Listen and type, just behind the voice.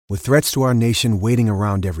With threats to our nation waiting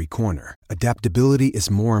around every corner, adaptability is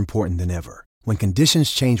more important than ever. When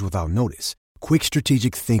conditions change without notice, quick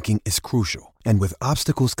strategic thinking is crucial. And with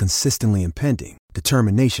obstacles consistently impending,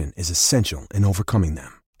 determination is essential in overcoming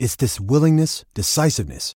them. It's this willingness,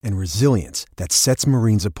 decisiveness, and resilience that sets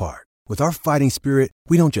Marines apart. With our fighting spirit,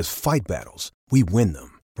 we don't just fight battles, we win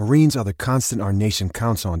them. Marines are the constant our nation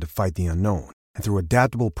counts on to fight the unknown. And through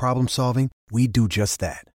adaptable problem solving, we do just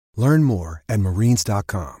that. Learn more at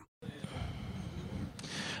marines.com.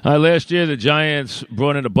 Last year, the Giants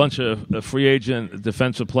brought in a bunch of free agent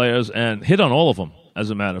defensive players and hit on all of them, as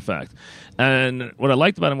a matter of fact. And what I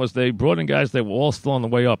liked about them was they brought in guys that were all still on the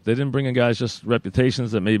way up. They didn't bring in guys just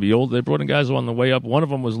reputations that may be old. They brought in guys who were on the way up. One of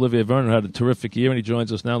them was Olivier Vernon, who had a terrific year, and he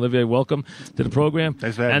joins us now. Olivier, welcome to the program.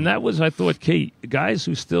 Thanks for having me. And that was, I thought, key. Guys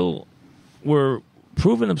who still were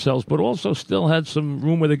proving themselves, but also still had some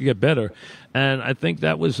room where they could get better. And I think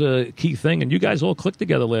that was a key thing. And you guys all clicked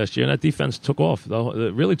together last year, and that defense took off.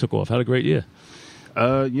 It really took off. Had a great year.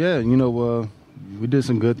 We did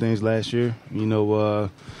some good things last year.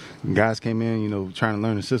 Guys came in, trying to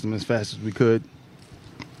learn the system as fast as we could.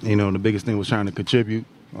 The biggest thing was trying to contribute.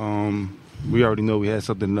 We already know we had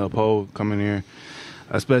something to uphold coming here,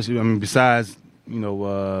 especially, besides,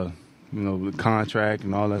 the contract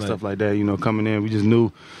and all that stuff like that, coming in. We just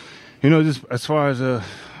knew, just as far as,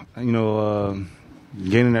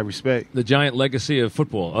 gaining that respect. The giant legacy of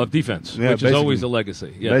football, of defense, which is always the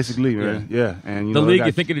legacy. Yes. Basically, man. Yeah. And, the league,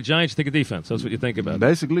 you think of the Giants, think of defense. That's what you think about.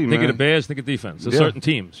 Basically, man. Think of the Bears, think of defense. There's certain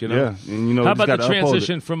teams, Yeah. And, how about the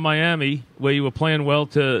transition from Miami, where you were playing well,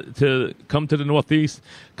 to come to the Northeast,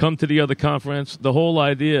 come to the other conference, the whole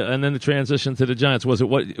idea, and then the transition to the Giants? Was it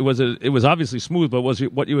it was obviously smooth, but was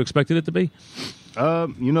it what you expected it to be? A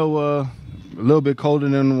little bit colder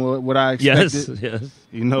than what I expected. Yes.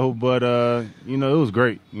 But it was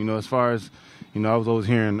great. As far as, I was always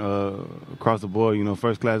hearing across the board,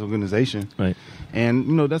 first-class organization. Right.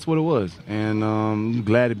 And, that's what it was. And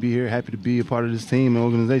glad to be here, happy to be a part of this team and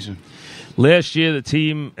organization. Last year, the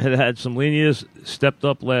team had some lean years, stepped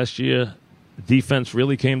up last year. Defense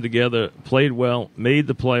really came together, played well, made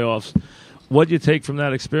the playoffs. What did you take from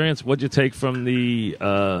that experience? What did you take from the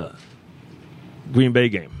Green Bay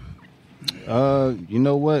game? You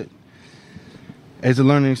know what? It's a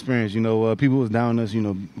learning experience. People was down us,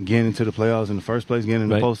 getting into the playoffs in the first place, getting in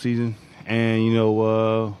the postseason.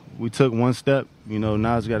 And, we took one step.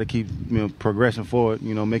 Now it's got to keep, progressing forward,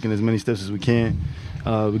 making as many steps as we can.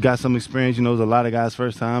 We got some experience. It was a lot of guys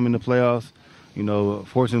first time in the playoffs.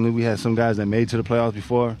 Fortunately, we had some guys that made to the playoffs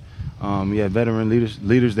before. We had veteran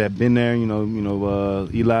leaders that been there,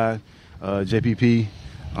 Eli, JPP.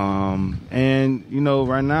 And,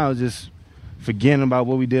 right now, just forgetting about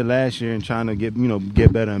what we did last year and trying to get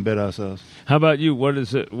better and better ourselves. How about you? What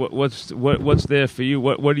is it? What's there for you?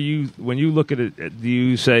 What do you, when you look at it, do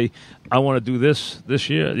you say, I want to do this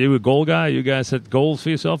year? Are you a goal guy? You guys set goals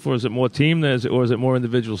for yourself, or is it more team, or is it more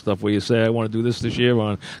individual stuff where you say, I want to do this year, I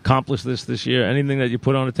want to accomplish this year? Anything that you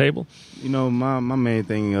put on the table? My main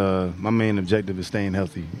thing, my main objective is staying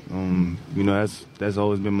healthy. That's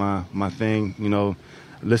always been my thing.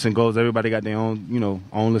 List of goals. Everybody got their own,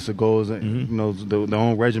 own list of goals. Their own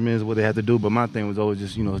regimens, what they have to do. But my thing was always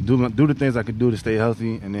just, do the things I could do to stay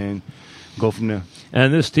healthy, and then go from there.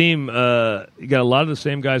 And this team, you got a lot of the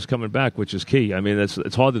same guys coming back, which is key. I mean,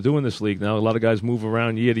 it's hard to do in this league now. A lot of guys move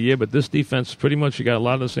around year to year, but this defense, pretty much, you got a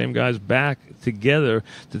lot of the same guys back together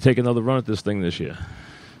to take another run at this thing this year.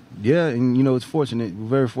 Yeah, and, it's fortunate. We're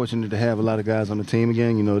very fortunate to have a lot of guys on the team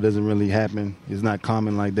again. It doesn't really happen. It's not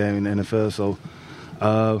common like that in the NFL, so.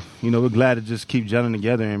 We're glad to just keep gelling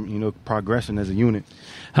together and, progressing as a unit.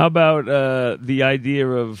 How about the idea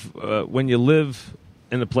of when you live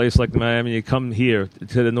in a place like Miami, you come here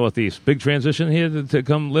to the Northeast? Big transition here to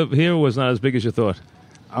come live here, or was not as big as you thought?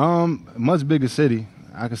 Much bigger city,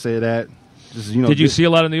 I can say that. Just, did you see a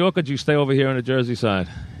lot of New York, or did you stay over here on the Jersey side?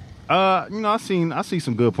 I see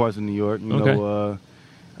some good parts of New York. Okay.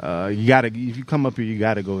 You gotta, if you come up here, you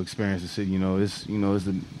gotta go experience the city. It's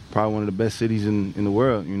probably one of the best cities in the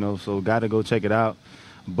world. So gotta go check it out.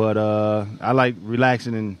 But I like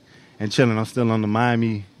relaxing and chilling. I'm still on the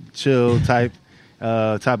Miami chill type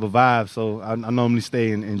of vibe. So I normally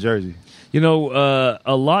stay in Jersey. A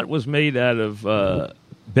lot was made out of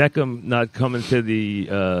Beckham not coming to the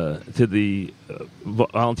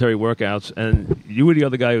voluntary workouts, and you were the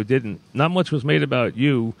other guy who didn't. Not much was made about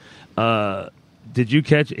you. Did you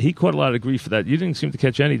catch? He caught a lot of grief for that. You didn't seem to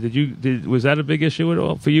catch any. Was that a big issue at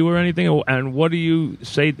all for you or anything? And what do you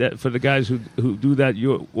say that for the guys who do that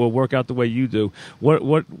or work out the way you do?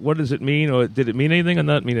 What does it mean, or did it mean anything or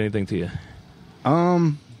not mean anything to you?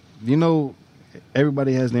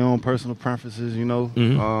 everybody has their own personal preferences, you know.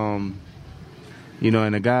 Mm-hmm. You know,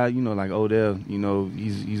 and a guy, you know, like Odell, you know,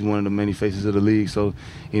 he's one of the many faces of the league. So,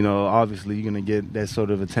 you know, obviously you're going to get that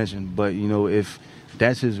sort of attention. But, you know, if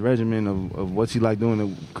that's his regimen of what's he like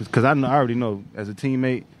doing, because I already know as a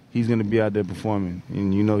teammate, he's going to be out there performing.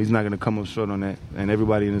 And, you know, he's not going to come up short on that. And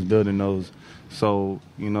everybody in this building knows. So,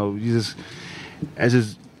 you know,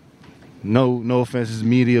 no offense, it's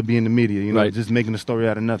media being the media, you know, right. Just making a story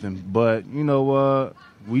out of nothing. But, you know,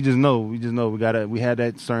 we just know we had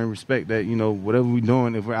that certain respect that, you know, whatever we're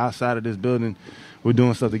doing, if we're outside of this building, we're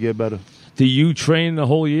doing stuff to get better. Do you train the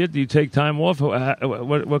whole year? Do you take time off?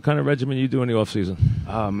 What kind of regimen you do in the off season?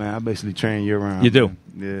 Oh man, I basically train year round. You do?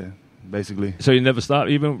 Man. Yeah, basically. So you never stop?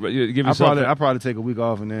 Even you give yourself I probably take a week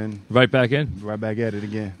off and then right back in? Right back at it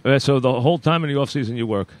again. So the whole time in the off season you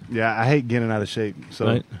work? Yeah, I hate getting out of shape. So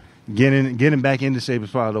right. Getting back into shape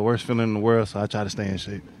is probably the worst feeling in the world, so I try to stay in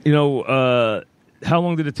shape. You know, how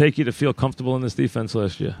long did it take you to feel comfortable in this defense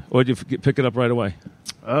last year? Or did you pick it up right away?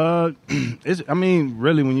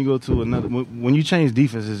 Really, when you go to when you change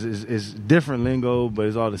defenses, it's different lingo, but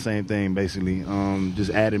it's all the same thing, basically.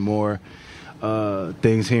 Just adding more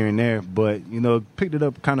things here and there. But, you know, picked it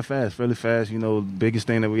up kind of fast, fairly fast. You know, the biggest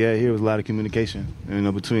thing that we had here was a lot of communication, you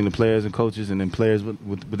know, between the players and coaches and then players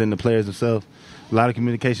within the players themselves. A lot of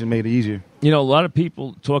communication made it easier. You know, a lot of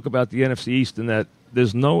people talk about the NFC East and that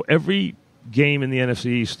every game in the NFC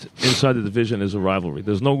East inside the division is a rivalry.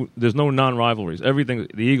 There's no non-rivalries. Everything,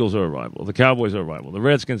 the Eagles are a rival, the Cowboys are a rival, the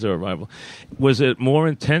Redskins are a rival. Was it more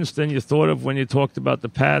intense than you thought of when you talked about the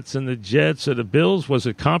Pats and the Jets or the Bills? Was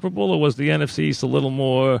it comparable, or was the NFC East a little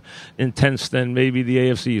more intense than maybe the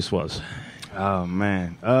AFC East was? Oh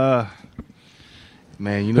man,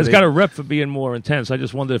 you know, it's got a rep for being more intense. I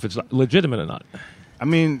just wonder if it's legitimate or not. I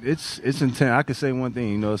mean, it's intense. I could say one thing,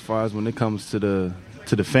 you know, as far as when it comes to the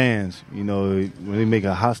fans, you know, when they make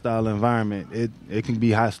a hostile environment, it can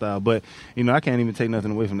be hostile. But, you know, I can't even take nothing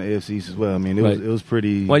away from the AFC East as well. I mean, it was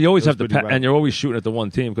pretty. Well, you always have and you're always shooting at the one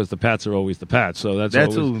team because the Pats are always the Pats. So that's that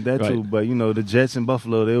too. But, you know, the Jets in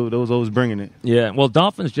Buffalo, they was always bringing it. Yeah. Well,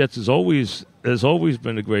 Dolphins Jets has always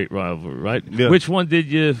been a great rivalry, right? Yeah. Which one did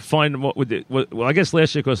you find? Well, I guess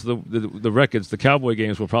last year, because the records, the Cowboy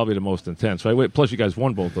games were probably the most intense, right? Plus, you guys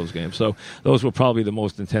won both those games, so those were probably the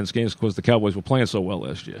most intense games because the Cowboys were playing so well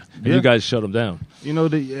last year, and you guys shut them down. You know,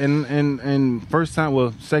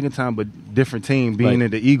 second time, but different team being in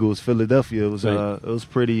the Eagles, Philadelphia was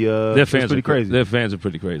pretty. Their fans pretty crazy. Their fans are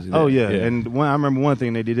pretty crazy. Oh yeah. And I remember one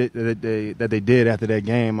thing they did that they did after that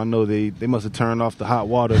game. I know they must have turned off the hot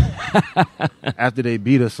water. After they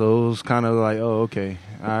beat us, so it was kind of like, oh, okay,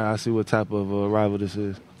 I see what type of rival this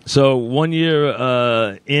is. So 1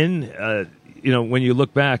 year you know, when you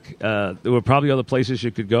look back, there were probably other places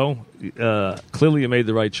you could go. Clearly, you made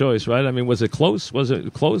the right choice, right? I mean, was it close? Was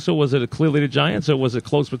it close, or was it clearly the Giants, or was it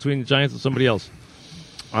close between the Giants and somebody else?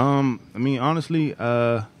 I mean, honestly,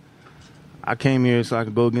 I came here so I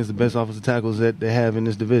could go against the best offensive tackles that they have in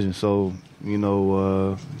this division. So, you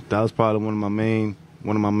know, that was probably one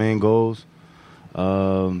of my main goals.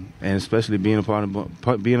 And especially being a part of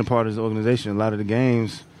this organization, a lot of the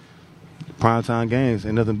games, primetime games,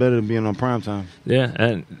 ain't nothing better than being on primetime. Yeah,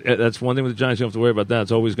 and that's one thing with the Giants. You don't have to worry about that.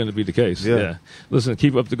 It's always going to be the case. Yeah. Listen,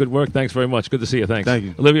 keep up the good work. Thanks very much. Good to see you. Thanks. Thank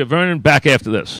you. Olivier Vernon, back after this.